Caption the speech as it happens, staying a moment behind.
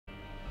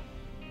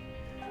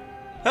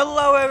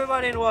Hello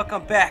everybody and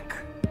welcome back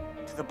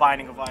to the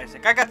Binding of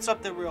Isaac. I got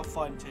something real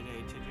fun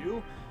today to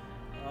do.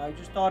 I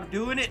just thought of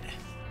doing it.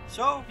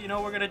 So,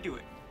 we're gonna do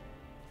it.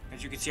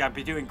 As you can see, I've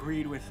been doing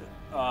greed with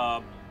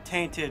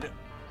tainted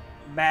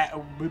Bethany.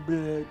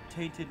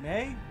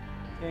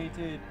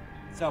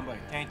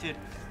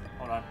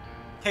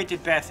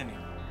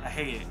 I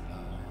hate it.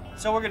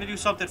 So we're gonna do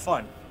something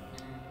fun.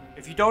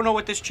 If you don't know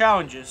what this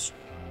challenge is,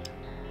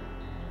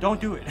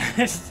 don't do it.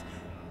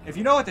 If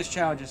you know what this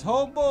challenge is,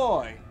 oh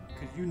boy,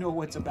 because you know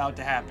what's about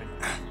to happen.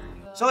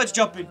 So let's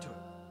jump into it.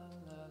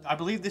 I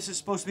believe this is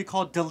supposed to be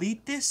called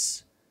Delete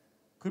This.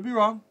 Could be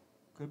wrong.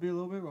 Could be a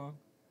little bit wrong.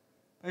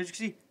 As you can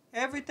see,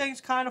 everything's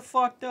kind of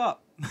fucked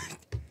up.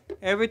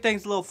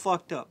 Everything's a little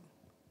fucked up.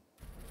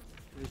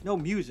 There's no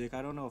music.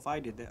 I don't know if I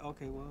did that.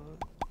 Okay, well,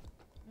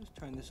 let's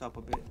turn this up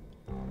a bit.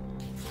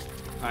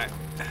 Alright.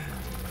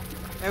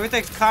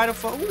 Everything's kind of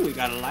fun. Ooh, we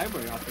got a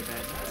library off the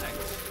bat.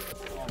 Nice.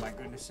 Oh my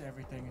goodness,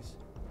 everything is...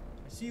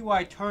 I see why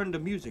I turned the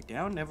music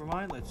down. Never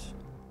mind. Let's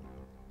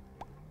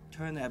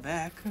turn that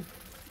back.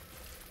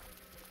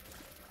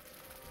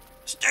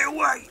 Stay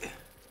away!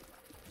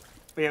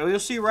 But yeah, you'll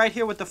see right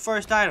here with the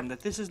first item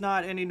that this is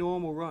not any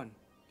normal run.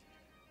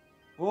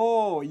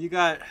 Oh, you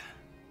got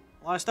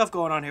a lot of stuff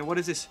going on here. What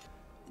is this?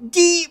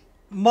 Deep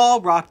Mall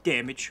Rock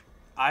damage.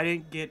 I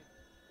didn't get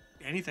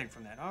anything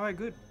from that. Alright,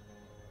 good.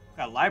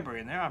 Got a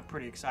library in there. I'm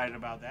pretty excited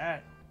about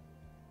that.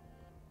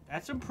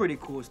 That's some pretty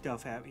cool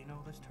stuff happening.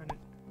 Let's turn it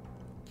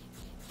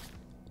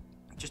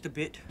just a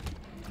bit.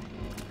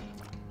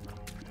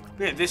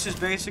 But yeah, this is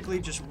basically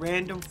just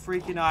random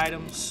freaking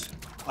items.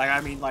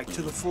 Like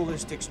to the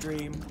fullest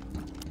extreme.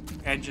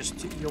 And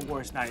just your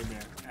worst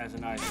nightmare as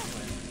an item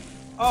player.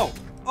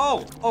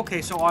 Oh,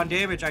 okay, so on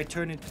damage I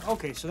turn into...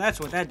 Okay, so that's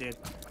what that did.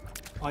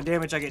 On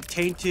damage I get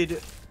tainted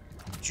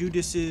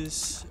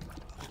Judas's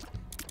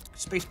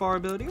spacebar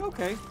ability.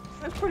 Okay,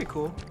 that's pretty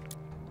cool.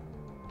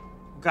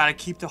 Gotta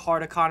keep the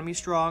heart economy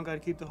strong.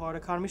 Gotta keep the heart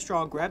economy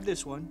strong. Grab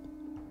this one.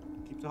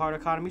 Keep the heart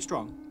economy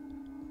strong.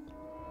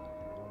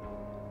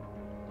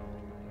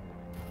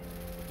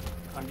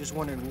 I'm just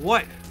wondering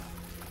what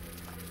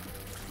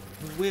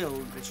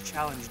will this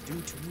challenge do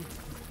to me?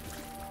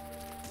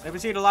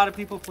 I've seen a lot of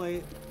people play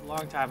it a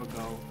long time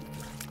ago,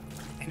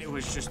 and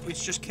it's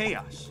just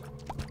chaos.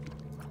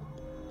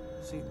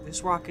 See,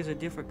 this rock is a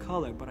different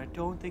color, but I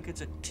don't think it's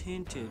a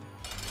tinted.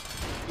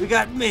 We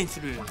got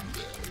Minthru.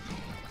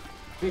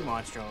 Big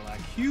monstro,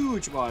 like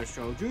huge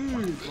monstro,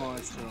 huge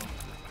monstro.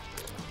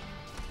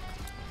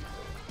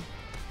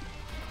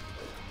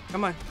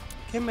 Come on,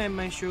 come in,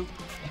 monstro.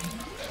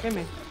 Come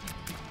in.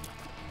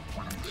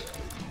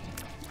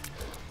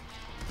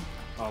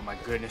 Oh my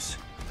goodness.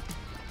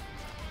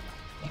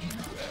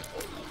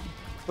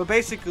 But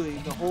basically,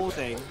 the whole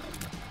thing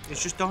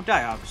is just don't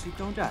die, obviously.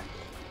 Don't die.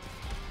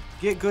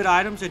 Get good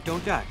items and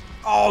don't die.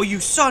 Oh, you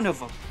son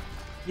of a...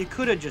 You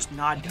could have just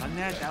not done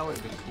that. That would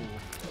have been cool.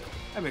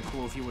 That would have been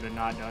cool if you would have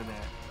not done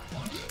that.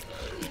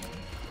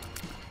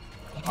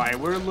 Alright,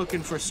 we're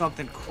looking for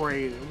something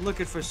crazy. We're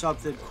looking for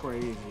something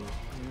crazy.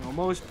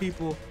 Most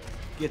people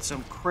get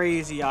some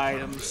crazy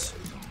items.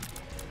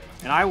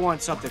 And I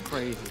want something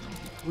crazy.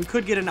 We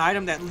could get an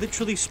item that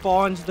literally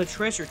spawns the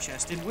treasure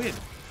chest and win.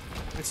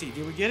 Let's see,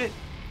 did we get it?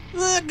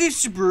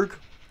 Gisberg.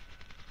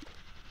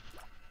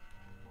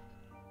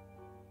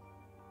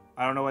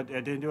 I don't know what,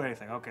 it didn't do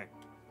anything, okay.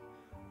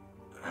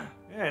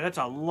 Yeah, that's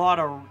a lot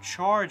of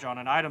charge on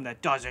an item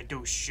that doesn't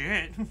do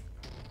shit.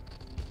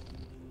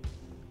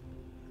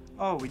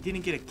 Oh, we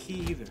didn't get a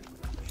key either.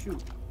 Shoot.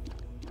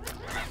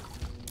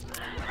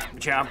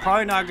 But yeah, I'm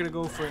probably not gonna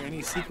go for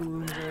any secret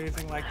rooms or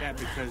anything like that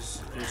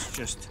because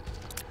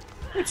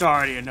it's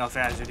already enough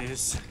as it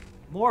is.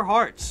 More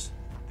hearts.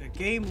 The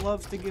game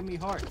loves to give me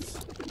hearts.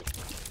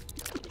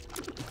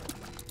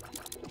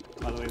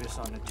 By the way, this is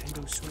on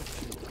Nintendo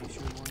Switch, in case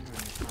you're wondering.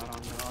 It's not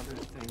on the other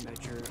thing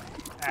that your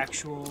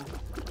actual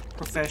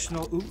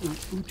professional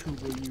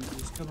YouTuber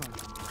uses. Come on.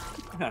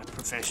 I'm not a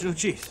professional,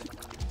 jeez.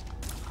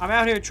 I'm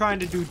out here trying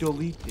to do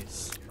Delete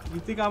This. You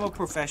think I'm a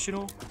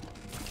professional?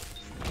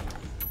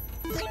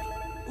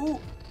 Ooh.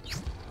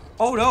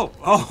 Oh no.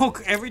 Oh,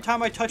 every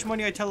time I touch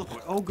money, I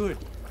teleport. Oh, good.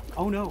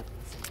 Oh no.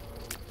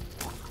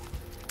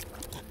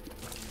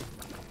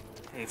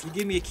 Hey, if you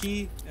give me a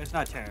key, that's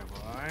not terrible,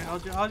 alright?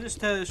 I'll just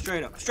tell you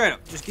straight up. Straight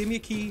up. Just give me a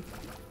key,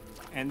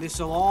 and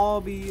this'll all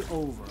be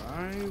over,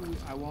 alright?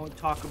 I won't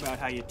talk about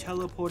how you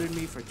teleported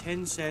me for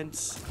 10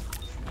 cents.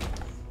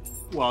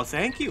 Well,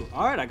 thank you.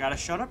 Alright, I gotta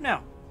shut up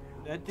now.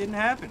 That didn't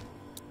happen.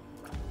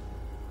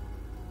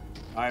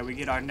 Alright, we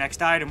get our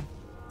next item.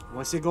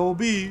 What's it gonna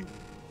be?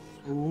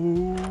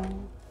 Ooh.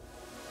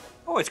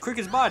 Oh, it's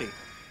Cricket's body.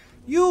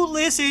 You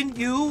listen,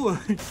 you.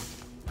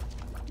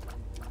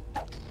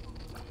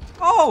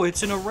 Oh,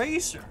 it's an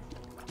eraser.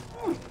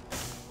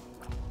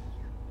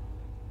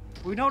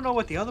 We don't know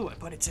what the other one,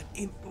 but it's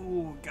an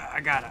oh,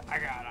 I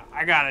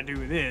gotta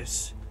do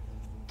this.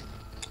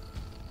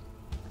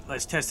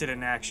 Let's test it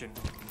in action.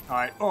 All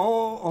right.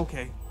 Oh,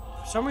 okay.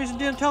 For some reason, it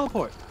didn't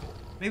teleport.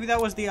 Maybe that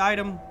was the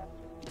item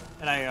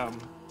that I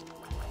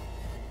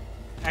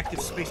active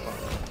spacebar.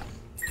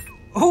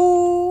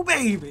 Oh,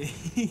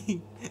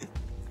 baby.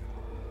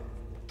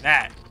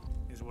 That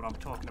is what I'm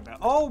talking about.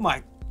 Oh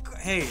my.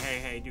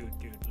 Hey, dude,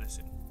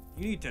 listen.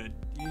 You need to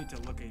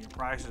look at your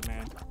prices,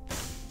 man.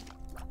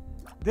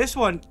 This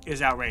one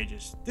is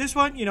outrageous. This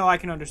one, you know, I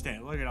can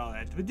understand. Look at all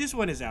that. But this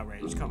one is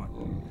outrageous. Come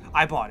on.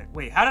 I bought it.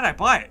 Wait, how did I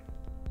buy it?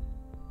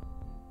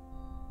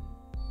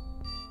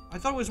 I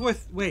thought it was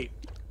worth... Wait.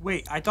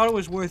 I thought it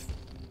was worth...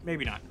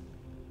 Maybe not.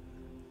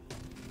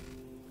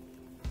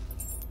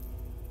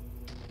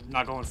 I'm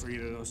not going for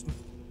either of those.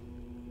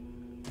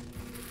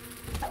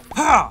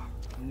 Ha!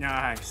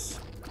 Nice.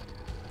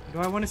 Do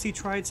I want to see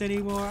trites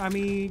anymore? I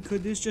mean,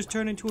 could this just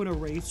turn into an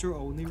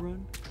eraser-only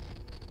run?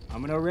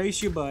 I'm gonna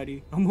erase you,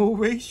 buddy. I'm gonna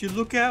erase you.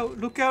 Look out.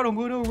 I'm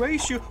gonna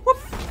erase you. Whoop.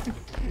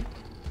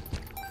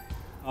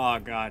 Oh,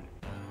 God.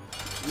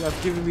 You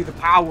have given me the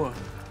power.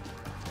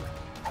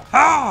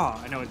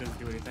 Ah! I know it doesn't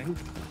do anything.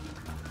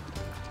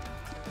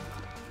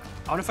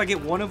 I wonder if I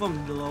get one of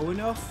them low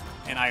enough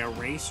and I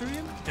eraser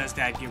him, does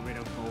that get rid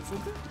of both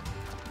of them?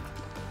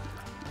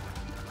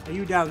 Are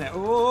you down there?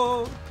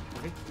 Oh!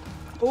 Okay.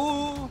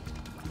 Oh!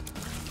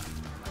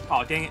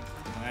 Oh, dang it.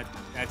 Well,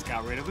 that's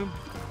got rid of him.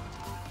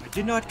 I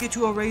did not get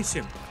to erase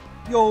him.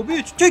 Yo,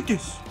 bitch, take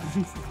this!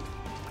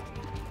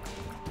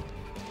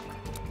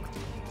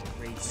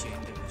 Race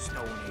into the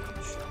Stone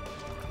Age.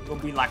 You'll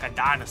be like a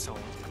dinosaur.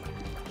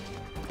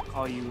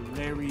 Call you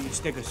Larry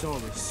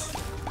Stegosaurus.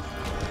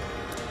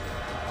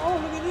 Oh,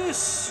 look at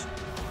this!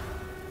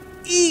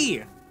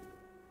 E!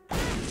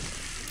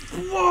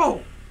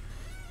 Whoa!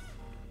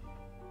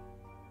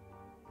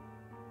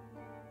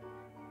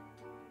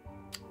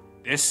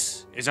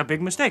 This is a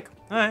big mistake.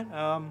 Alright,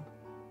 I'm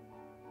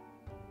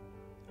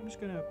just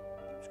gonna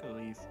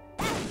leave.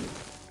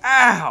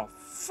 Ow!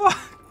 Fuck!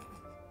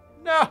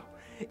 No!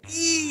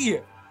 E!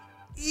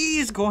 E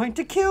is going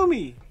to kill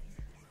me!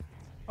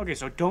 Okay,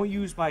 so don't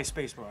use my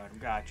spacebar item.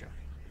 Gotcha.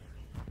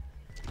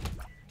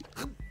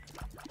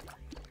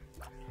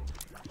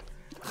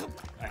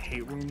 I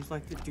hate rooms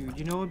like this. Dude,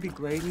 you know what would be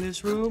great in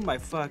this room? My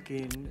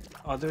fucking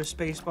other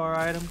spacebar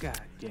item? God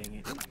dang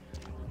it.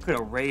 Could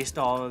have erased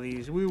all of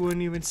these. We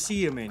wouldn't even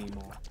see them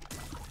anymore.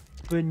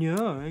 But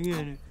no,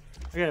 I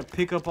gotta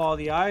pick up all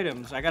the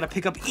items. I gotta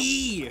pick up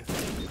E!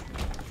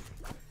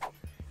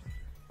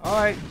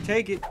 Alright,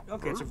 take it.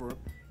 Okay, it's a verb.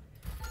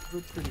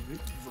 Verb, pretty good.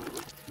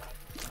 Verb.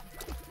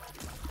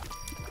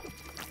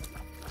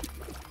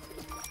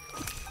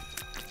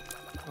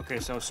 Okay,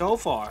 so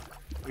far,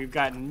 we've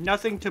got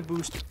nothing to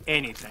boost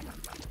anything.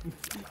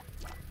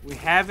 We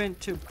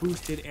haven't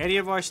boosted any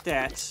of our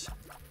stats.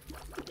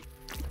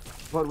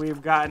 But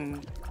we've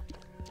gotten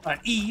an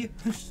E.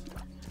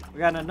 We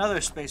got another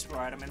spacebar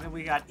item, and then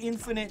we got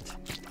infinite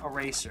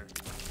eraser.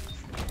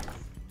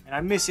 And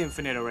I miss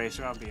infinite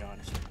eraser, I'll be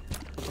honest.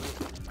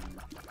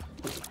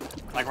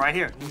 Like right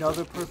here,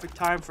 another perfect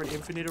time for an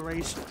infinite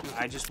eraser.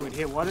 I just would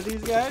hit one of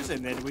these guys,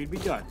 and then we'd be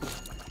done.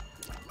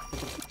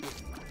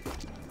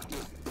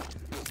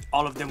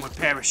 All of them would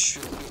perish.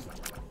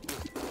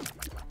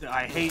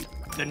 I hate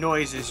the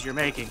noises you're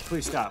making.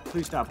 Please stop.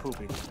 Please stop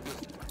pooping.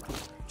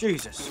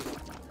 Jesus.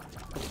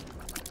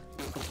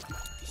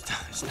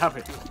 Stop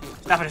it.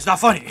 Stop it. It's not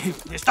funny.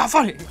 It's not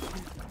funny.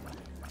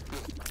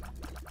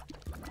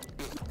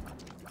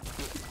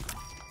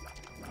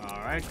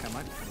 Alright, come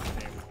on.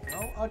 There we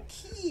go. A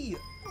key.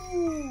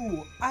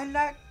 Ooh, I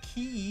like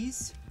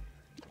keys.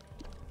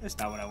 That's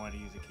not what I want to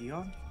use a key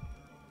on.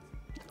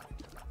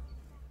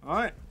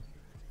 Alright.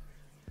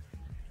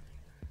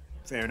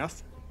 Fair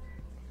enough.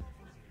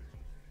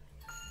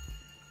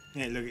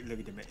 Yeah, look at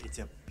the it's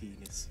a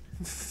penis.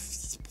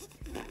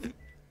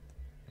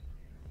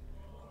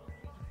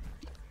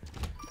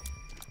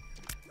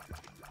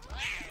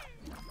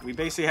 We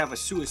basically have a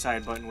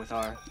suicide button with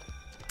our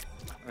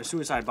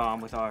suicide bomb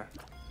with our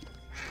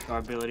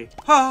ability.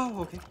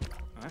 Oh, okay.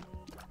 Alright.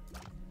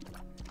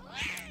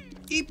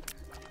 Eep.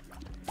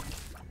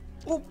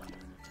 Oh.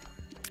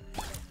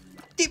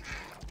 Deep.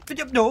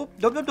 No.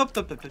 Nope.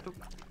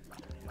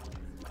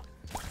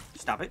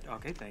 Stop it.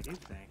 Okay, thank you.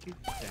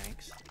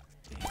 Thanks.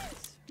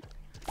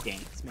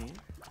 Thanks, man.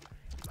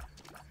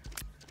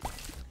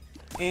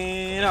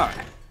 And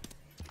alright.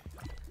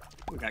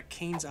 We got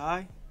Kane's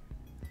Eye.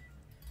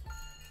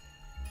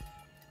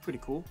 Pretty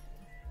cool.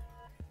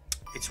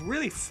 It's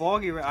really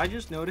foggy. I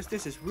just noticed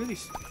this. It's really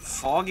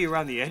foggy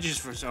around the edges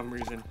for some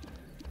reason.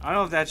 I don't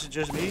know if that's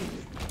just me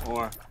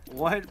or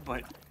what,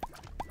 but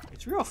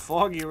it's real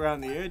foggy around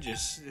the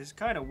edges. It's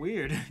kind of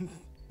weird.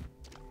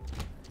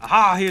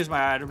 Aha! Here's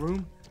my item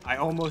room. I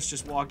almost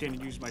just walked in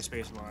and used my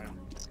spacebar item.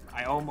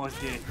 I almost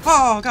did it.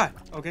 Oh God!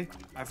 Okay,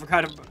 I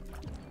forgot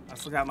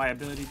my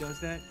ability does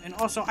that. And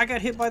also, I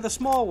got hit by the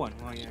small one.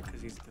 Well, yeah,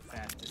 because he's the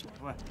fastest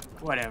one.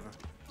 Whatever.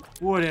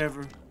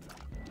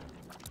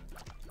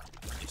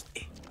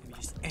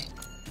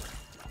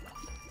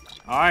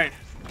 Alright.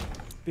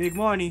 Big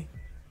money.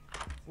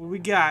 What we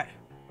got?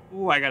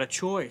 Oh, I got a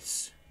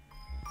choice.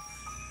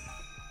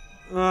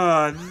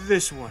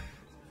 This one.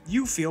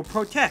 You feel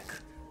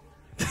protect.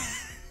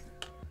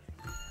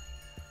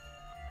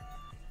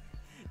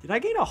 Did I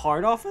gain a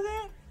heart off of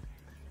that?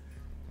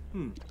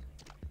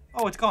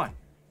 Oh, it's gone.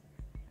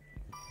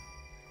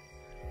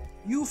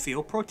 You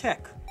feel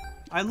protect.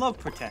 I love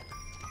protect.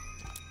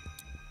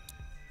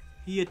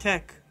 He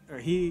attack. Or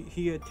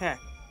he attack.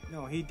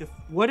 No,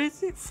 what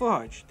is it?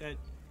 Fudge. That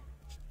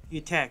he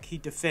attack, he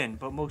defend,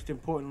 but most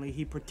importantly,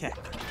 he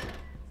protect.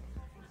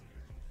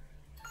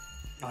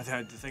 Oh,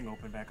 the thing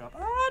opened back up.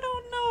 I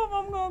don't know if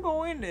I'm gonna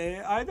go in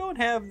there. I don't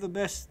have the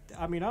best.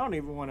 I mean, I don't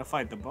even want to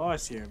fight the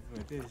boss here,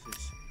 but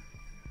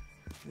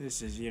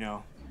this is, you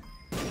know,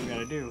 what you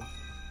gotta do.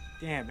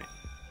 Damn it.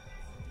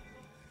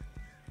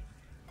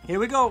 Here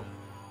we go.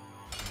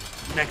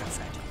 Mega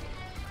Fat.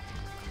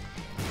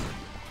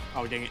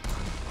 Oh, dang it.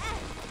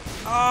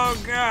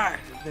 Oh, God.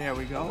 There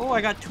we go. Oh,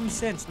 I got 2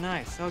 cents.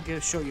 Nice. I'll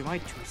show you my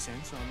 2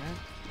 cents on that.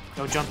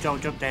 Don't jump,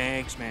 don't jump.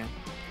 Thanks, man.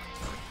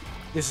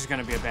 This is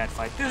gonna be a bad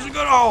fight. This is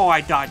gonna. Oh,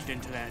 I dodged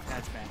into that.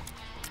 That's bad.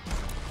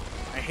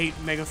 I hate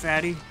Mega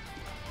Fatty.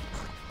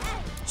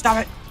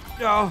 Stop it.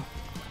 No.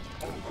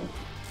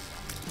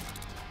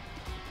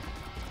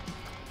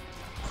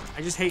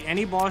 I just hate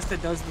any boss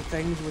that does the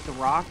things with the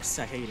rocks.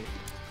 I hate it.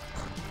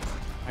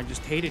 I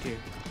just hate it here.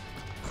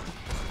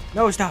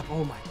 No, stop.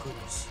 Oh my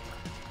goodness.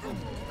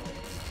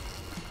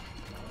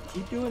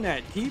 Keep doing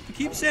that.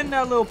 Keep sending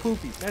out little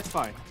poopies. That's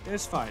fine.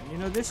 That's fine. You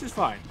know, this is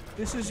fine.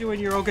 This is when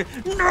you're okay.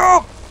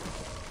 No!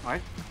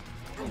 Alright.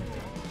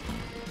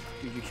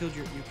 Dude, you killed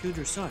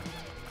your son.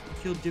 You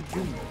killed Dip Jr.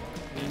 And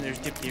then there's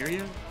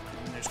diphtheria. And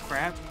then there's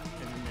crap.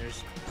 And then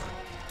there's.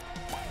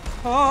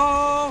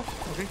 Oh!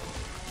 Okay.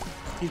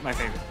 He's my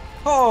favorite.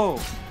 Oh!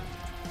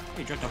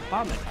 He dropped a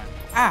bomb that time.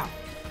 Ow!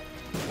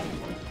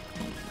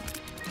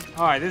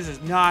 Alright, this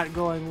is not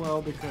going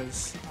well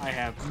because I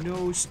have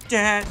no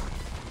stat.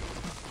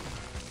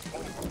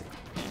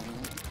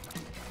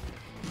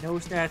 No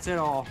stats at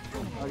all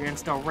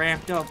against a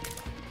ramped up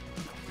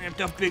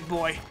big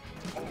boy.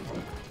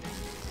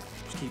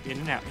 Just keep in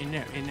and out, in and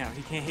out, in and out.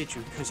 He can't hit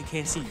you because he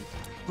can't see you.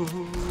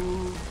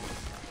 Ooh.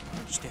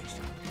 Just dance.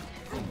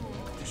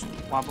 Just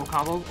wombo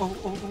combo. Oh.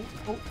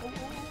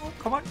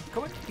 Come on.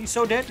 He's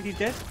so dead. He's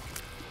dead.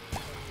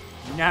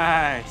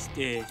 Nice,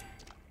 dead.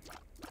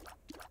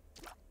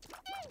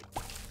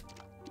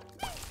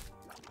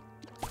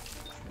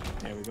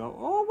 There we go.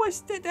 Oh,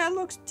 what's that? That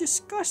looks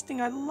disgusting.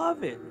 I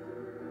love it.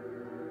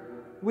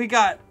 We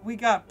got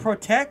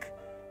Protect,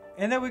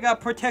 and then we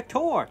got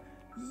Protector.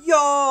 Yo!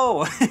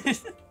 Oh,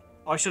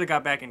 I should have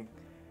got back and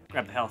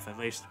grabbed the health at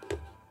least.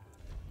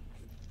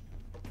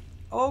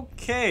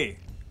 Okay.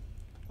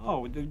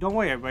 Oh, don't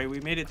worry, everybody. We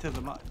made it to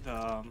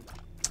the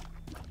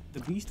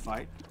beast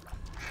fight.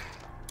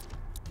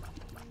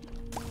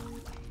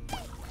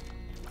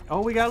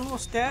 Oh, we got a little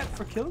stat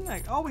for killing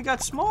that. Oh, we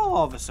got small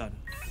all of a sudden.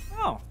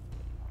 Oh.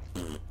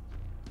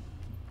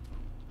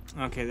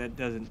 Okay, that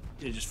doesn't.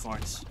 It just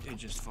farts. It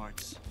just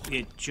farts.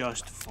 It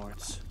just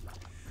farts.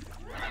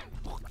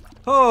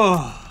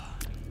 Oh.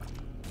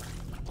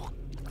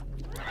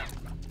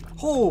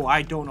 Oh,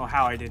 I don't know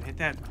how I didn't hit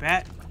that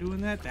bat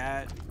doing that.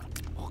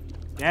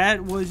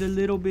 That was a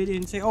little bit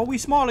insane. Oh, we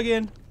small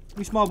again.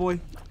 We small, boy.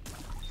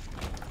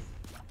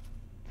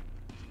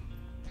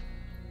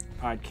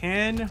 Alright,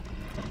 can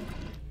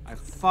I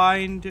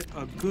find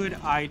a good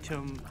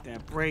item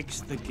that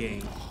breaks the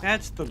game?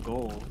 That's the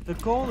goal. The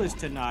goal is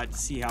to not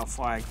see how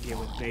far I can get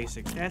with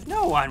basic stats.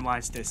 No one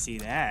wants to see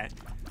that.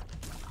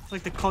 It's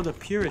like called the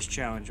Purist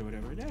Challenge or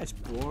whatever. That's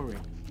boring.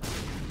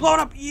 Blow it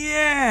up,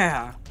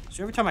 yeah!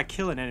 So every time I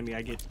kill an enemy,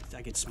 I get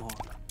small.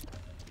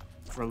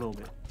 For a little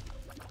bit.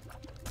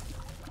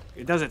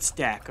 It doesn't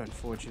stack,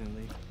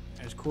 unfortunately.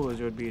 As cool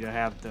as it would be to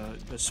have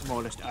the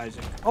smallest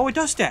Isaac. Oh, it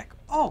does stack!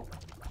 Oh!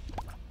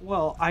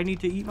 Well, I need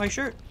to eat my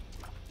shirt.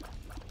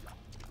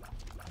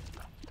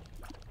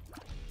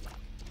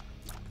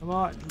 Come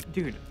on,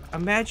 dude.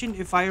 Imagine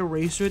if I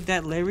erasered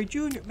that Larry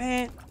Jr.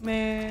 Man.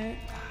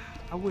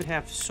 I would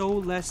have so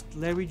less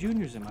Larry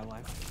Jr.'s in my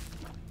life.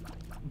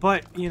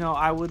 But, you know,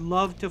 I would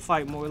love to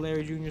fight more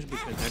Larry Jr.'s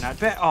because they're not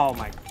bad. Oh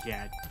my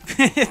god.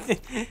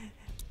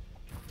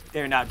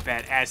 They're not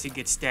bad as he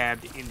gets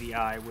stabbed in the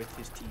eye with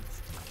his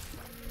teeth.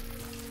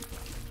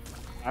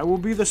 I will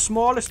be the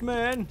smallest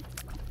man.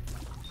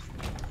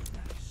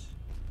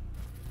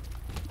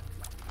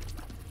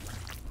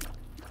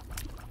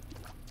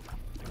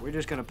 We're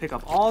just gonna pick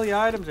up all the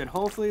items and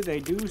hopefully they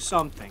do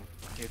something.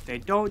 If they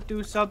don't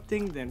do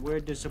something, then we're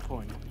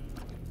disappointed.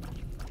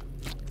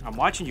 I'm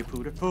watching you,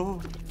 Pooter.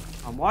 Oh,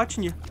 I'm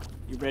watching you,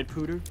 you red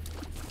Pooter.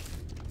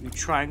 You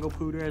triangle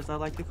Pooter, as I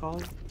like to call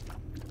it.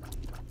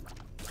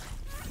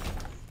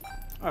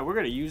 Alright, we're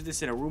gonna use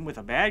this in a room with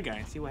a bad guy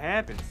and see what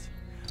happens.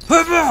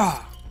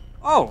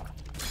 Oh!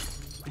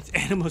 It's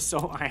Anima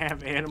Soul. I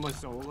have Anima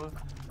Sola.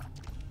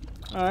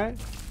 Alright.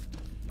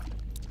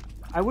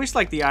 I wish,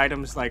 like, the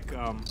items, like,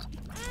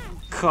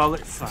 color,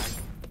 fuck,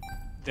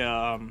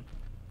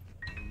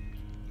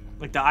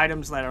 like the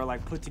items that are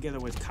like put together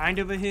was kind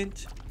of a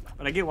hint,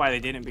 but I get why they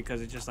didn't,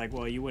 because it's just like,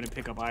 well, you wouldn't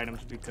pick up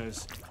items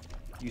because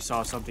you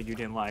saw something you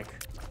didn't like.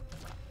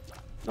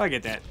 So I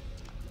get that.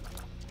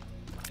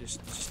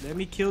 Just let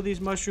me kill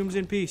these mushrooms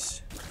in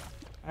peace.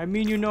 I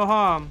mean you no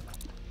harm.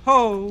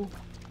 Ho!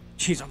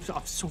 Jeez, I'm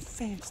so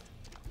fast.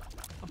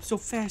 I'm so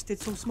fast,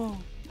 it's so small.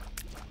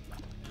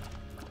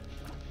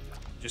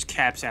 Just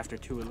caps after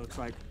 2, it looks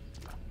like.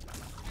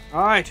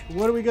 Alright,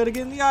 what are we gonna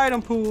get in the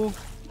item pool?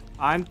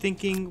 I'm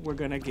thinking we're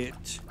gonna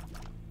get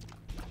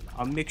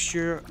a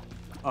mixture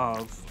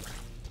of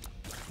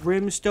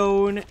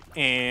brimstone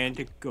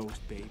and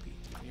ghost baby.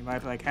 You might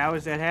be like, how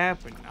does that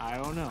happen? I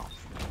don't know.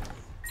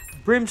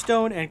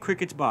 Brimstone and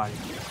Cricket's body.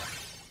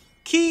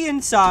 Key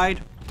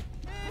inside.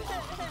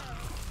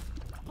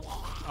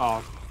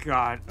 Oh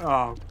god.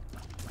 Oh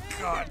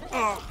god.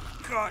 Oh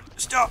god.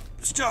 Stop.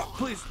 Stop.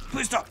 Please.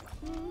 Please stop.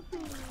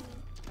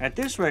 At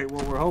this rate,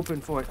 what we're hoping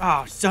for...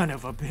 Oh, son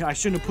of a bitch. I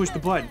shouldn't have pushed the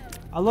button.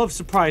 I love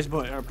prize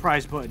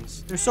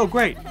buttons. They're so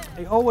great.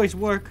 They always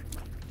work.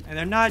 And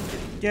they're not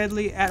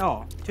deadly at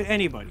all. To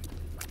anybody.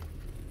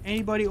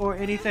 Anybody or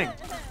anything.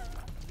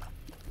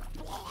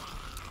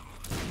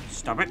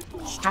 Stop it.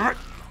 Stop it.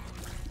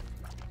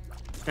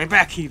 Stay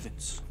back,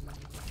 heathens.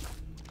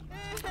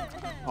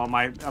 Oh,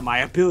 my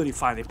ability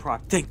finally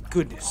proc. Thank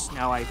goodness.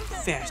 Now I'm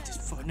fast as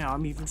fuck. Now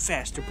I'm even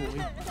faster, boy.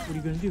 What are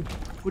you gonna do?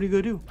 What are you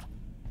gonna do?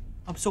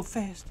 I'm so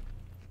fast.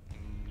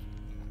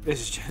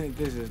 This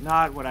is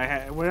not what I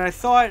had. When I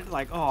thought,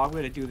 like, oh, I'm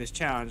gonna do this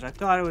challenge, I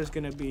thought it was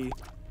gonna be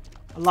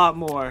a lot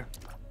more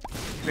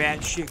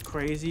batshit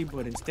crazy,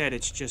 but instead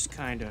it's just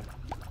kind of.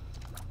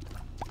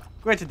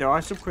 Granted, there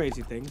are some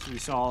crazy things. We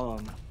saw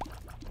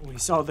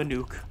the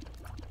nuke.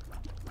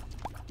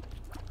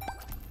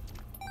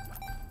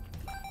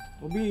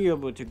 We'll be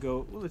able to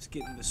go. Well, let's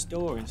get in the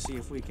store and see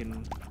if we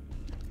can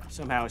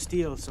somehow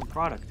steal some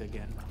product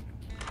again.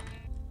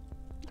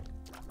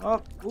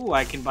 Oh, ooh,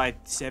 I can buy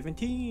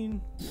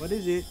 17. What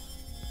is it?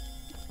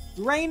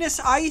 Rainus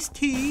iced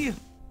tea.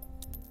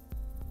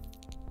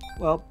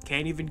 Well,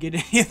 can't even get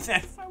any of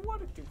that if I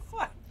wanted to.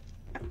 Fuck.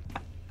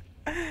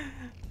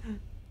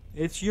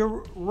 It's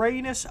your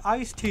Rainus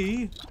iced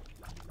tea.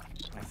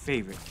 My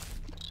favorite.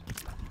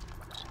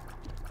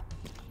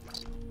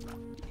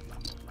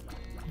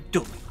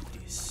 Delicious.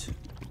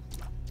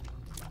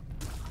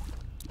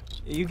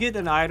 You get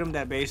an item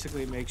that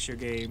basically makes your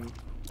game,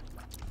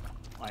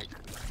 like,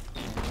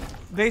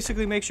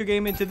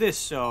 into this,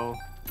 so...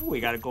 Ooh, we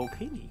got a gold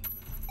penny.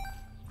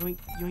 Yoink,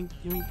 yoink,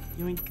 yoink,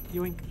 yoink,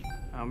 yoink.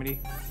 How many?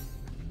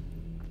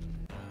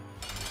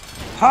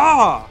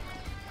 Ha!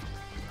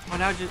 Oh,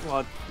 now just...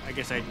 Well, I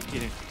guess I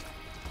didn't.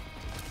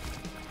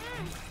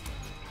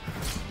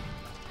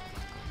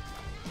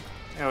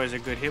 That was a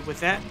good hit with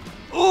that.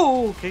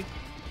 Oh, okay.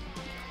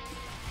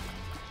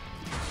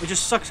 It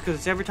just sucks because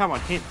it's every time on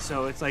hit,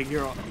 so it's like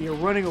you're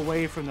running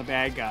away from the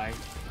bad guy.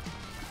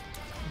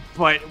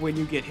 But when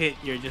you get hit,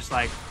 you're just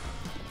like,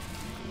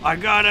 I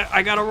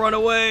gotta run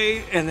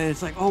away, and then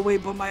it's like, oh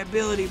wait, but my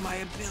ability.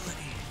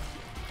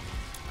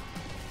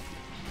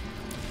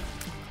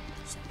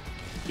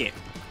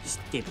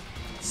 Skip.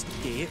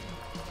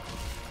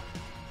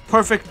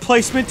 Perfect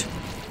placement.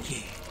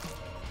 Yeah.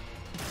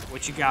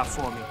 What you got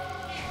for me?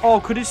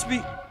 Oh, could this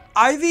be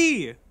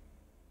Ivy?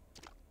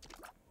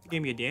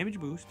 Gave me a damage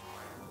boost.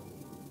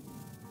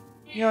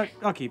 You know what?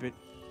 I'll keep it.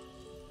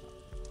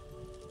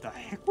 The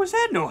heck was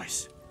that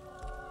noise?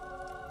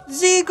 I'll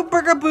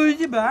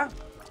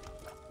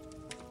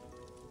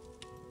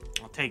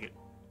take it.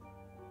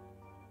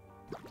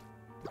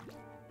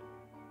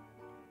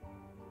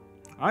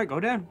 Alright, go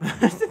down.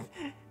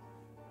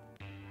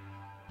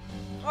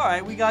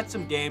 Alright, we got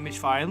some damage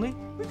finally.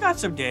 We got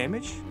some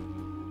damage.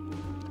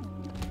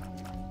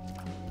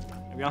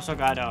 And we also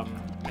got, I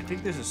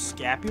think this is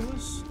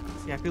Scapula's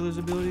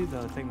ability,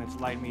 the thing that's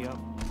lighting me up.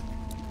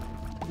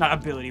 Not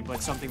ability,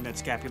 but something that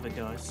Scapula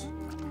does.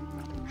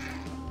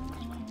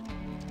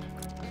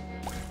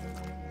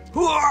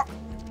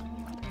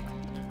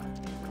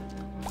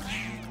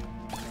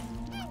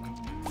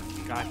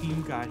 Got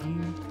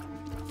him.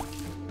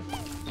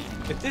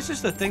 If this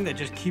is the thing that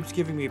just keeps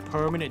giving me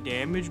permanent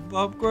damage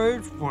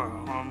upgrades,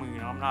 well, I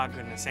mean, I'm not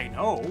gonna say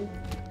no.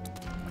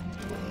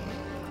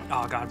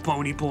 Oh god,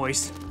 bony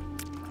boys.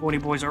 Bony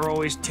boys are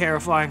always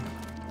terrifying.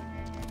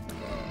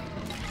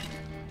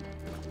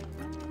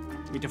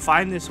 We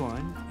define this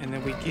one, and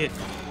then we get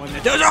one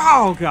that does.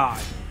 Oh god!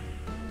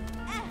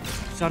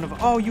 Son of a.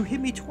 Oh, you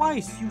hit me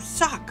twice. You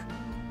suck.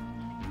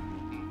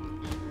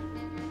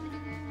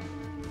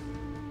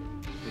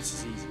 This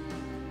is easy.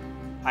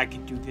 I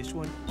can do this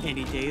one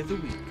any day of the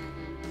week.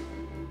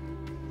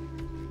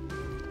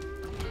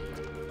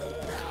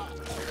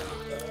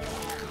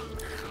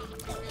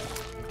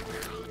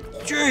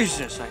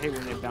 Jesus, I hate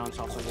when they bounce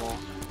off the wall.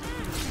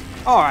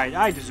 Alright,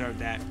 I deserve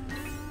that.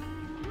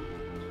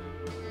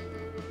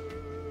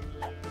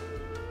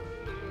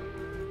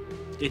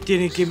 It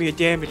didn't give me a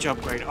damage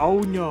upgrade.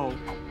 Oh no.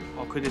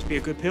 Oh, could this be a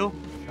good pill?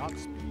 Shot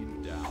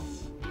speed down.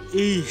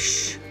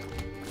 Eesh.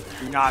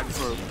 Do not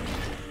verb.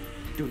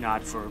 Do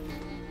not verb.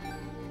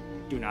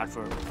 Do not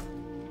verb.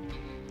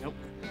 Nope.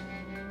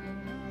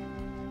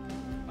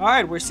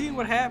 Alright, we're seeing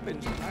what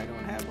happens when I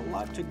don't have a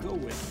lot to go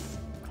with.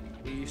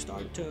 We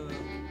start to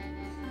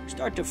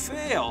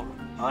fail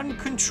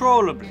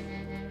uncontrollably.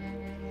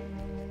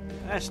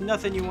 That's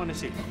nothing you want to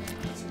see.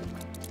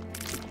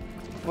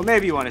 Well,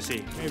 maybe you want to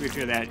see. Maybe if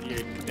you're that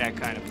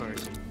kind of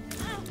person.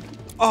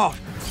 Oh,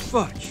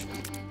 fudge.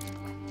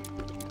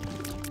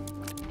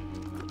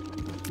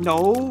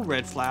 No,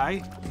 red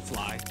fly.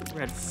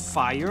 Red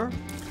fire.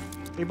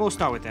 They both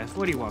start with F.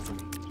 What do you want from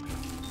me?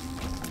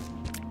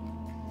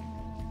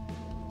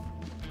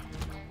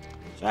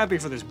 So happy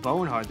for this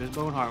bone heart. This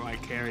bone heart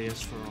might carry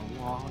us for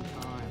a long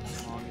time.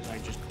 As long as I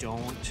just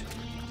don't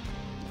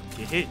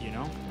get hit, you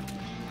know?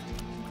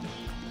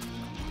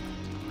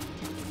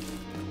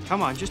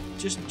 Come on, just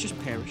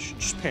perish.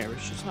 Just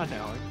perish. It's not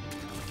that hard.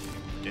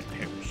 Just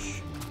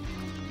perish.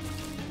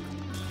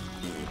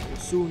 You'll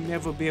soon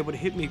never be able to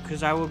hit me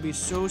because I will be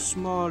so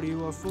small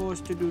you are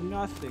forced to do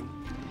nothing.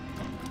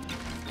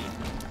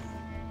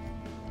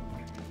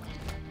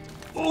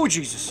 Oh,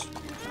 Jesus.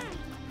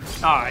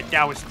 Alright,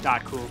 that was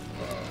not cool.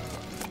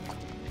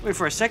 Wait,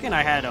 for a second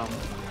I had, I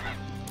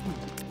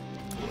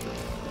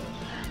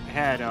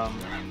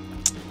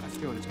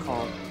forget what it's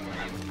called.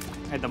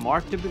 I had the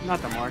mark,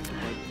 not the mark,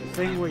 but the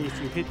thing where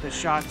if you hit the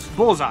shots,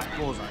 bullseye.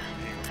 Bullseye.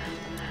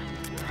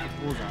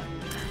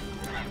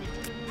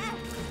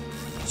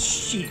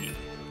 Shit.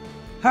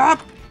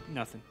 Hop.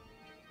 Nothing.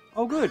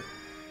 Oh, good.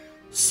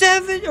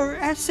 7 or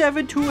at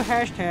 7 to a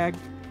hashtag.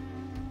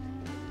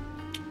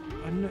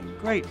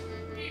 Great.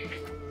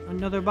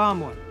 Another bomb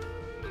one.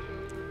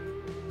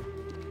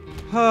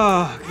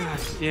 Oh, God.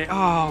 Yeah.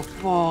 Oh,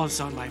 balls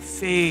on my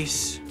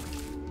face.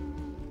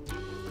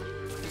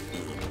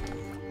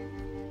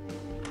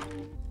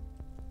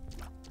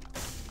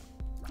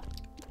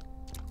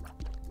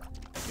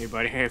 Hey,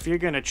 buddy. Hey, if you're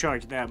gonna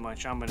charge that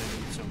much, I'm gonna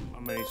need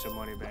some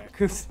money back.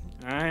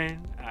 Alright?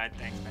 Alright,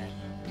 thanks, man.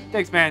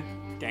 Thanks, man.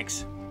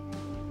 Thanks.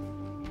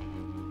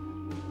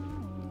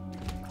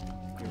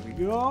 Here we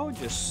go.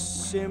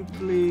 Just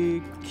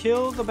simply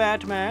kill the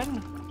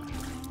Batman.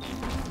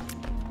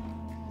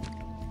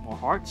 More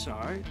hearts,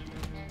 alright.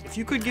 If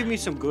you could give me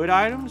some good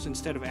items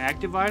instead of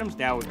active items,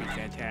 that would be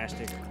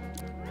fantastic.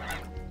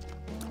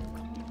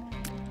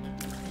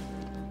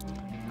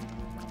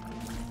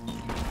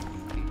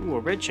 Ooh, a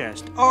red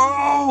chest.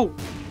 Oh!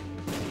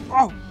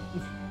 Oh!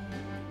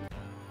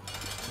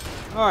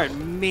 Alright,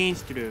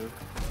 means to do.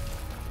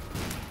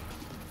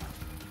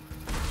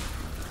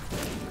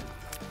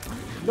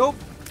 Nope.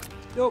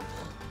 Nope.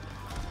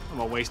 I'm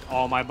gonna waste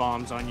all my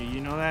bombs on you,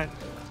 you know that?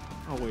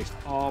 I'll waste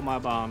all my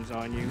bombs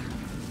on you.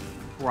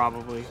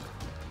 Probably.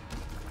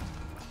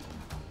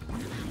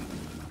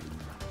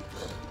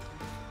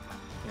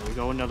 There we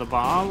go, another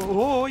bomb.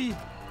 Oh! I'm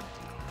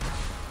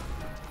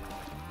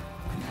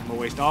gonna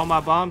waste all my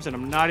bombs and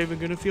I'm not even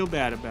gonna feel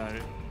bad about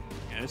it.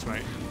 Yeah, that's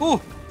right.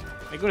 Oh!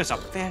 My goodness, I'm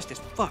fast as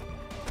fuck.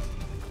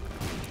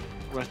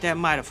 Or else that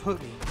might have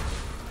hurt me.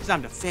 Because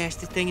I'm the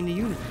fastest thing in the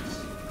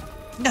universe.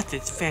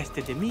 Nothing's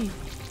faster than me.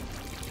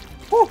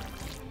 Woo!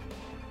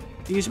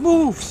 These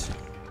moves!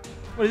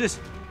 What is this?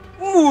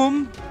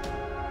 Oh!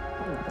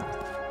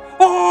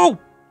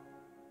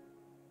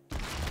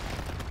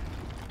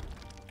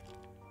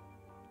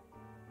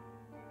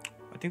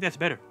 I think that's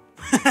better.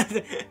 I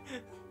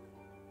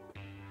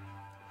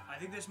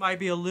think this might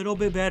be a little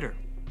bit better.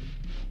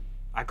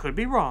 I could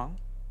be wrong,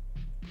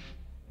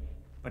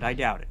 but I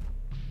doubt it.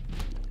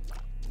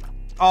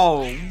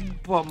 Oh,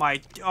 but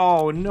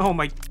oh no,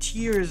 my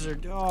tears are,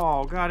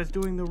 oh God, it's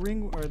doing the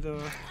ring, or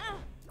the,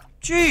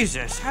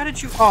 Jesus, how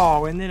did you,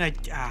 oh, and then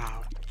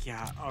oh,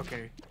 yeah,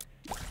 okay.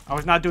 I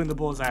was not doing the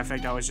bullseye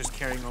effect, I was just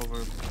carrying over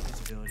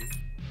visibility.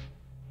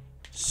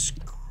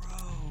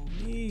 Screw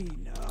me,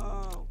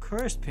 no.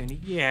 Cursed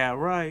penny, yeah,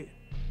 right.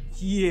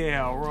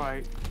 Yeah,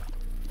 right.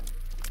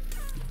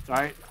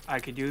 Alright, I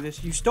could do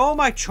this. You stole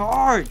my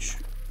charge!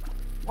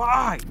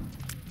 Why?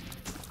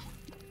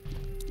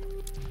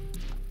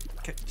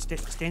 Okay,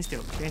 stand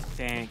still.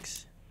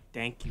 Thanks.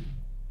 Thank you.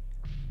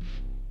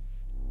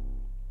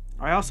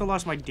 I also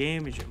lost my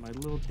damage, my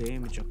little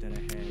damage up that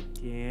I had.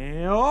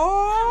 Yeah.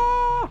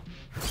 Oh!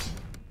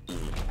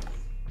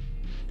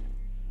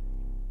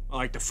 I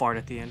like the fart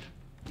at the end.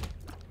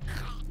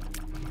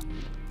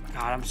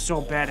 God, I'm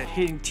so bad at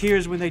hitting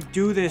tears when they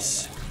do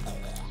this.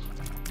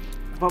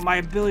 But my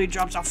ability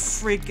drops a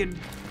freaking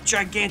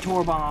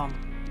Gigantor bomb.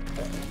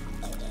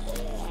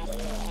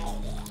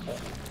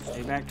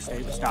 Stay back,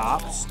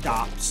 stop,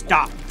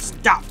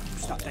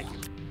 thank you.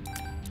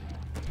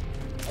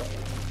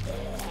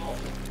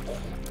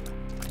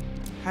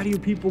 How do you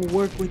people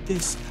work with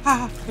this?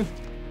 Ah!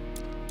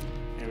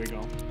 There we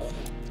go.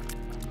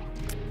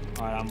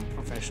 Alright, I'm a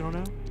professional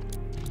now.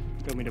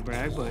 Don't mean to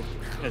brag, but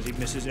as he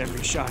misses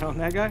every shot on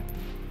that guy.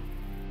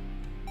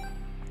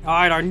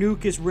 Alright, our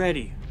nuke is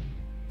ready.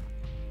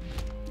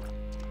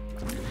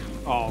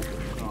 Oh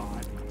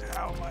God,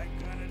 how am I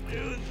gonna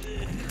do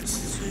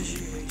this?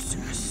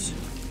 Jesus.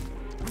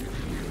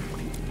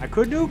 I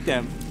could nuke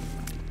them,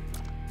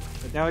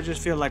 but that would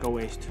just feel like a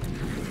waste.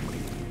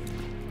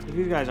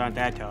 These guys aren't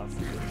that tough.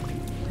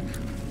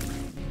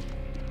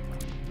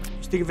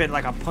 Just think of it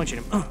like I'm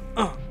punching him.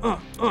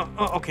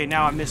 Okay,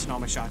 now I'm missing all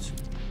my shots.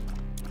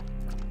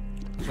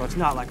 So it's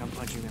not like I'm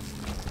punching them.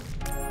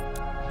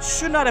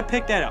 Should not have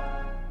picked that up.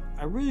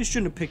 I really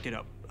shouldn't have picked it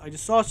up. I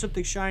just saw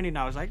something shiny and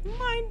I was like,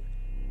 mine.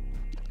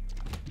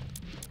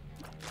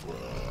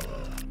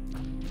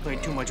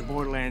 Played too much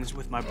Borderlands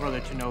with my brother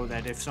to know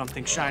that if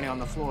something's shiny on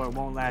the floor, it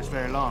won't last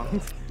very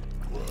long.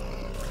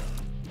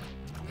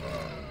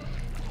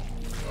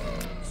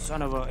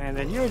 Son of a... And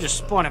then you're just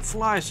spawning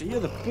flies, so you're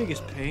the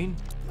biggest pain.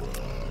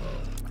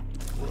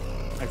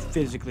 I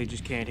physically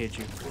just can't hit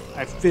you.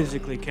 I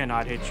physically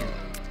cannot hit you.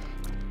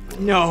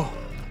 No.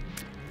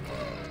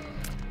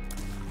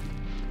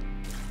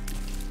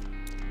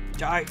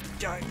 Die,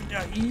 die,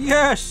 die.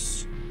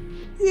 Yes!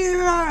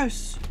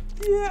 Yes!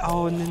 Yeah!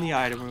 Oh, and then the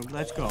item room.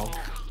 Let's go.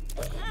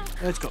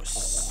 Let's go.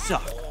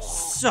 Suck.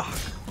 Suck.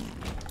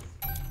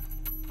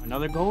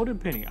 Another golden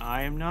penny.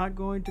 I am not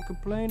going to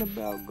complain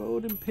about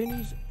golden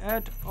pennies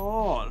at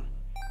all.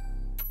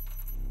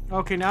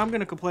 Okay, now I'm going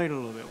to complain a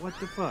little bit. What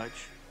the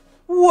fudge?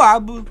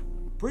 Wobble.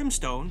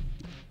 Brimstone?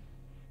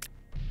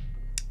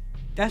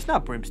 That's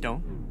not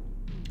brimstone.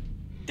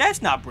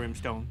 That's not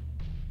brimstone.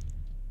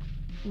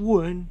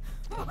 One.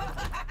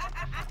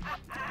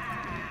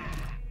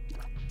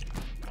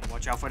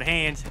 Watch out for the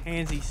hands.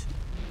 Handsies.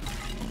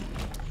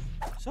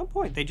 At some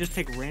point, they just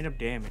take random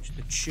damage.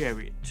 The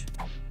chariot.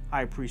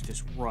 High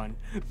Priestess, run.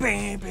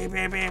 Bam, bam,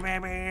 bam, bam,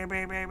 bam, bam,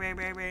 bam, bam, bam,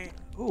 bam, bam.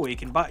 Ooh, he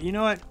can buy. You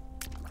know what?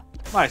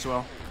 Might as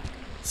well.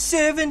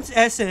 7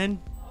 SN.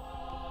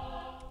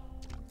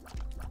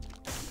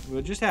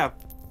 We'll just have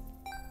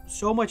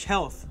so much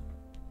health.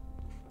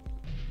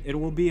 It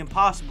will be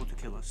impossible to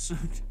kill us.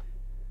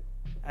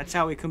 That's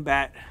how we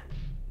combat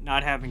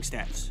not having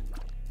stats.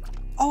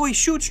 Oh, he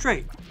shoots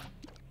straight.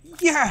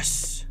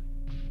 Yes!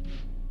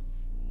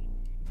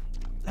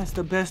 That's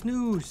the best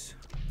news.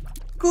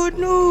 Good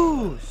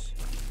news!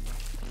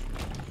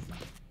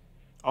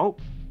 Oh,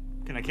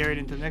 can I carry it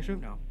into the next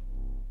room? No.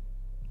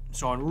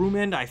 So on room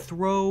end, I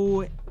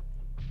throw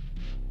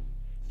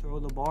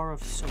the bar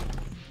of soap.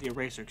 The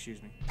eraser,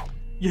 excuse me.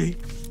 Yay!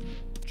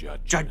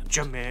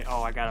 Judgment.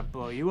 Oh, I gotta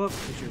blow you up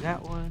because you're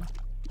that one.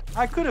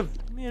 I could have,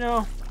 you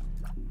know,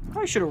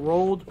 probably should have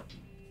rolled.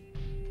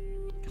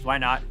 Because why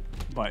not?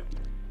 But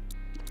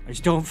I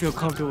just don't feel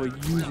comfortable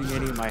using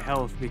any of my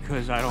health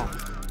because I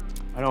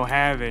don't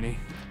have any.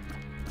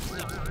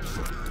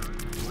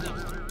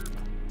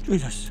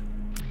 Jesus.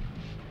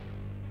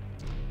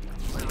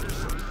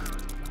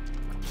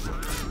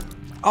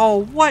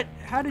 Oh, what?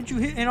 How did you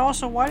hit? And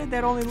also, why did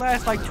that only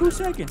last like 2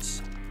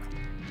 seconds?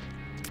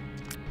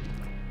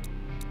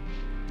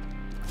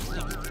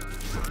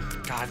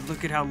 God,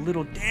 look at how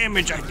little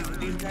damage I do to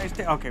these guys.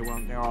 Okay,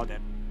 well, they're all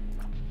dead.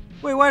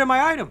 Wait, why did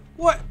my item?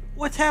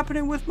 What's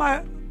happening with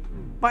my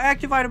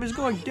active item is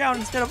going down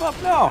instead of up?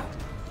 No.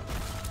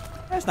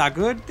 That's not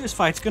good. This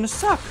fight's gonna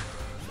suck.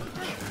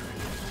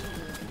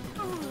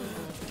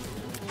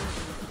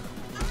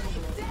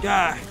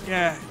 Yeah.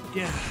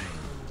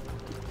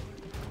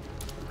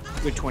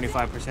 Good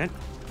 25%.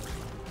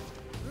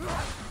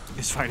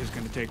 This fight is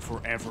gonna take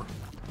forever.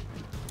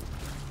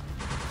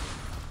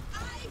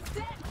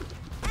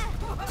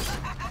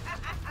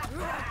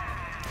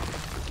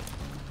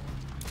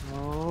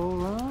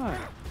 Alright.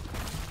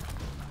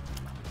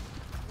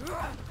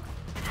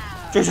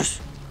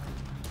 Jesus!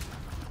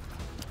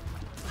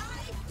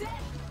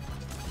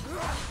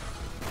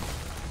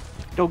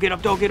 Don't get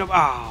up, don't get up.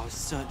 Oh,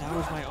 son, that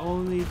was my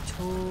only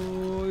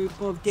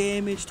type of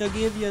damage to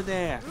give you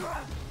there.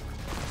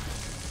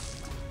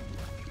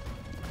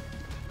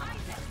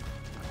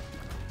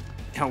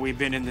 Now we've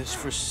been in this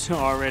for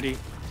already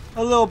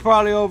a little,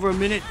 probably over a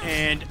minute,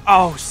 and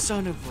oh,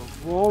 son of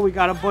a roll, we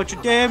got a bunch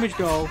of damage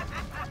though.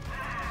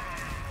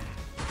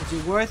 Is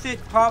it worth it?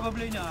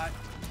 Probably not.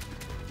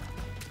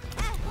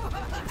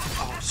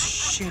 Oh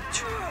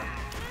shit!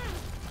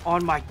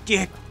 On my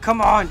dick,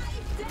 come on!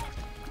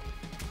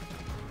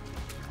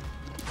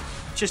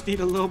 Just need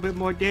a little bit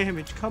more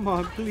damage. Come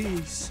on,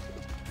 please.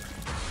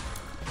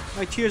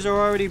 My tears are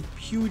already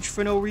huge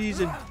for no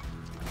reason.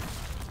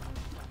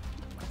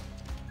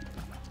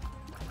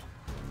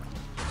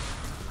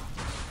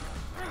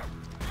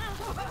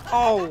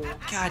 Oh,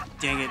 god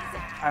dang it.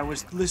 I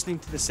was listening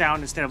to the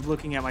sound instead of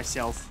looking at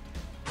myself.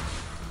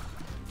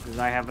 Because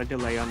I have a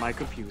delay on my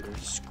computer.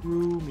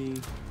 Screw me.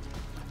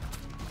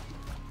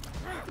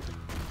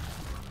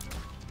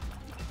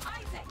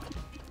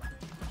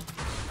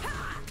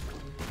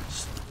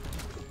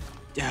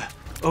 Yeah,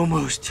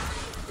 almost.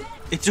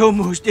 It's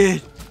almost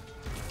dead.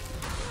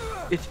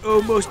 It's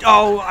almost.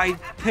 Oh, I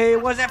pay.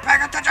 Was it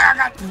pack of the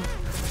dragon?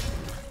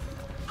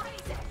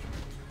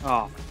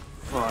 Oh,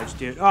 fudge,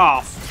 dude.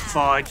 Oh,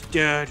 fudge,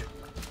 dude.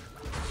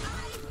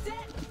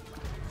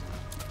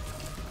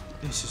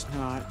 This is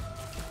not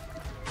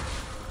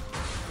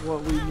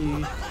what we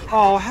need.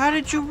 Oh, how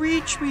did you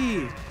reach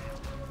me?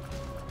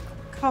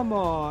 Come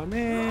on,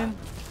 man.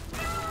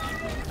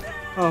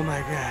 Oh my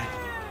god.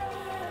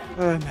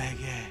 Oh my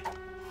god.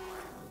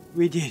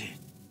 We did it.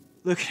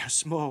 Look at how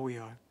small we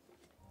are.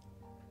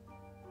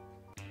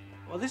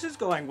 Well, this is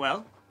going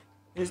well,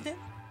 isn't it?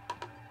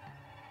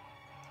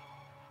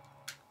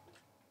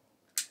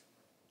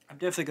 I'm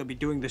definitely going to be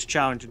doing this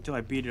challenge until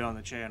I beat it on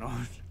the channel.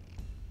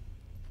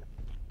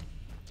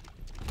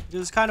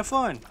 This is kind of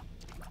fun.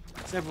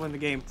 Except when the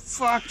game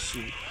fucks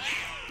you.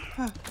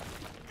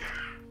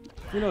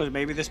 Who knows,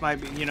 maybe this might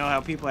be, you know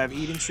how people have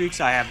eating streaks?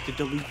 I have to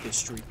delete this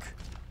streak.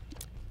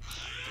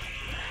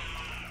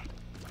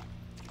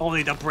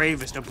 Only the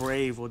bravest of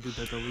brave will do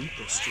the delete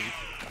this streak.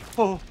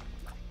 Oh.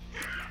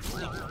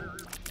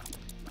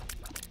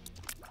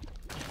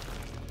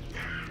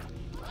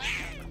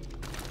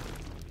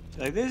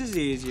 Like, this is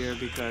easier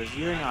because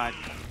you're not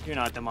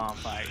the mom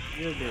fight.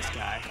 You're this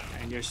guy.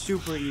 And you're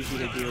super easy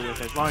to deal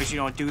with as long as you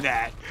don't do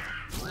that.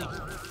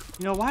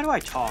 You know, why do I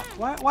talk?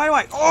 Why do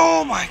I...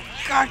 Oh my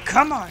god,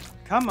 come on!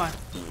 Come on.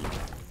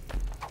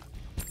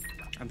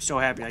 I'm so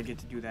happy I get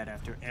to do that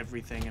after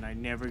everything, and I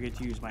never get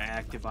to use my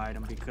active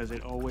item because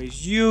it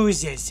always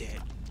uses it.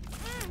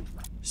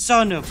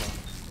 Son of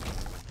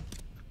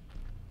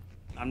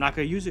a... I'm not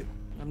gonna use it.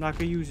 I'm not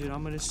gonna use it.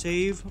 I'm gonna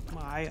save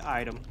my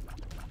item.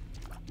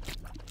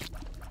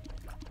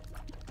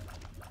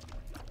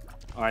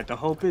 Alright, the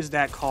hope is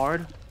that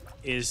card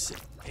is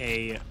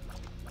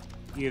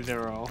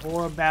either a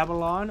Whore of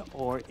Babylon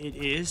or it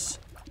is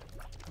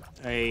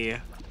a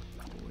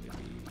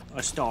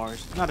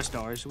stars. Not a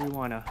stars. We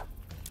want to...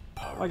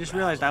 Oh, I just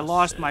realized I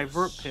lost my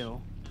vert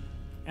pill.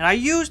 And I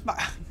used my...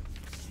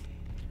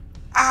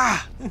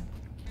 Ah!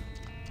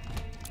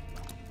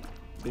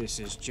 This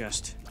is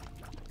just...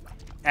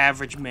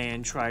 Average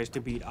man tries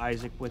to beat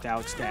Isaac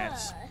without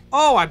stats.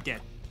 Oh, I'm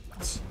dead.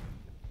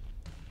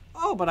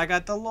 Oh, but I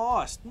got the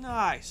lost.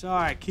 Nice.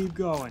 Alright, keep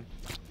going.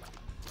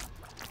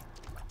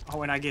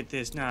 Oh, and I get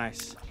this.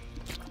 Nice.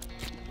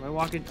 Do I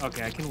walk in?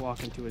 Okay, I can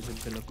walk into his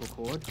umbilical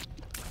cord.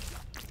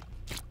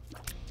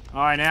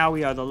 Alright, now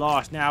we are the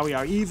lost. Now we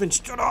are even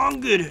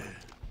stronger.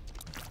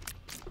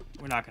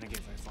 We're not going to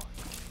get very far.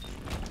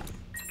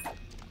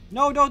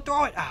 No, don't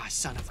throw it. Ah,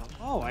 son of a...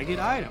 Oh, I get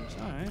items.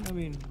 Alright, I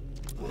mean,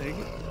 I'll take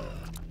it.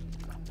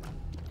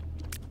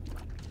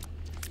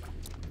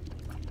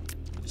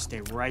 Just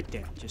stay right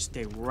there. Just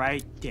stay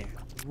right there.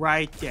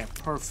 Right there.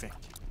 Perfect.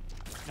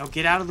 Now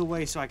get out of the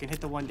way so I can hit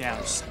the one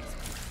down.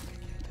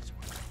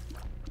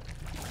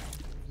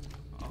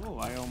 Oh,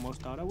 I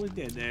almost thought I was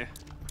dead there.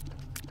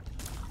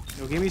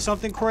 Yo, give me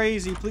something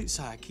crazy, please.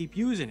 I keep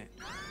using it.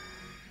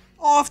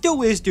 Off the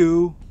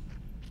wisdom.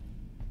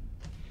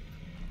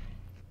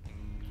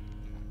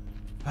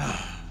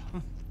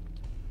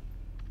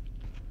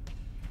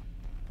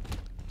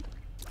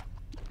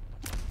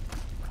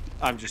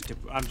 I'm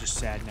just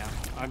sad now.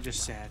 I'm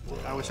just sad.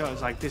 I was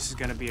like, this is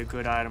gonna be a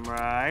good item,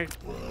 right?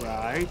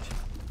 Right?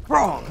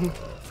 Wrong!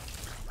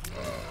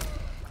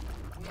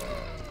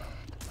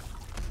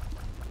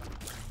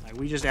 Like,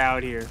 we just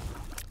out here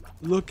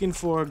looking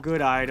for a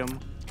good item.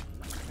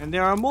 And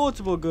there are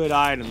multiple good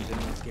items in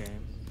this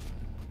game.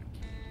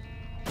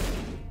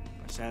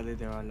 But sadly,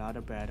 there are a lot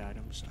of bad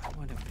items. I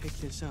want to pick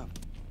this up.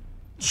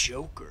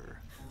 Joker.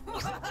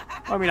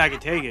 I mean, I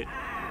could take it.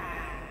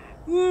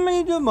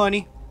 Made the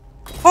money.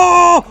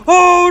 Oh!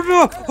 Oh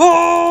no!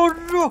 Oh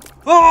no!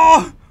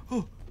 Oh!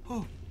 Oh!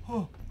 Oh!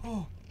 Oh!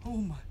 Oh! Oh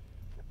my!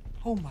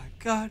 Oh my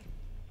God!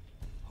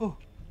 Oh!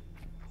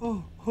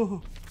 Oh!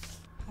 Oh!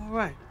 All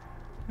right.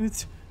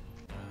 It's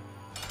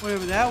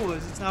whatever that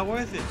was. It's not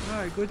worth it.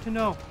 All right. Good to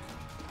know.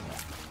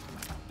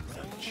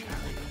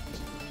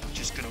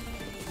 Just gonna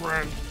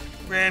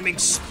ramming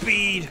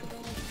speed.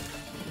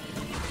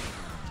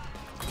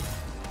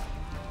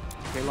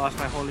 Okay, lost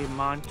my holy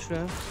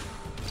mantra.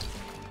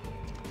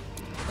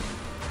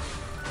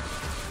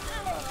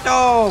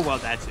 Oh, well,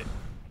 that's it.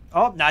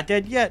 Oh, not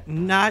dead yet.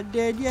 Not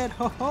dead yet.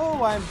 Ho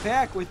ho, I'm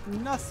back with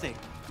nothing.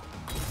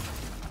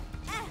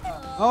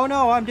 Oh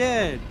no, I'm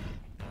dead.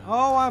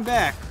 Oh, I'm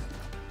back.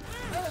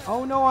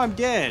 Oh no, I'm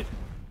dead.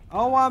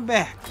 Oh, I'm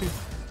back.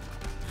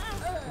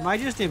 Am I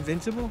just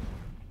invincible?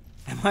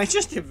 Am I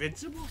just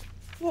invincible?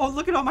 Whoa,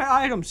 look at all my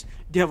items.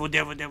 Devil,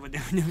 devil, devil,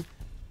 devil, devil.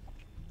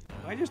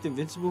 Am I just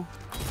invincible?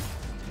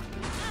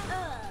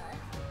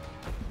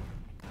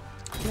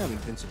 I think I'm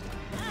invincible.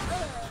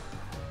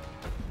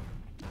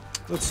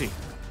 Let's see.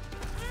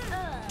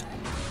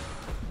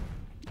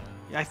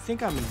 Yeah, I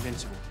think I'm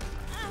invincible.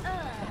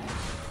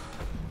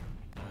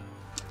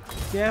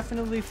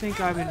 Definitely think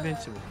I'm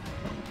invincible.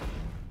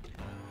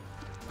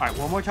 Alright,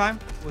 one more time.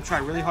 We'll try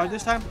really hard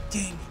this time.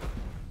 Dang.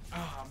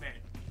 Oh, man.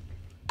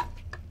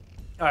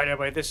 Alright,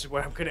 everybody, this is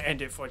where I'm going to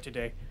end it for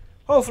today.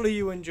 Hopefully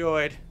you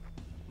enjoyed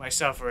my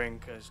suffering,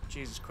 because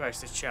Jesus Christ,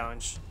 this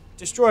challenge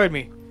destroyed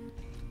me.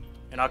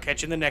 And I'll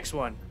catch you in the next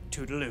one.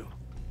 Toodaloo.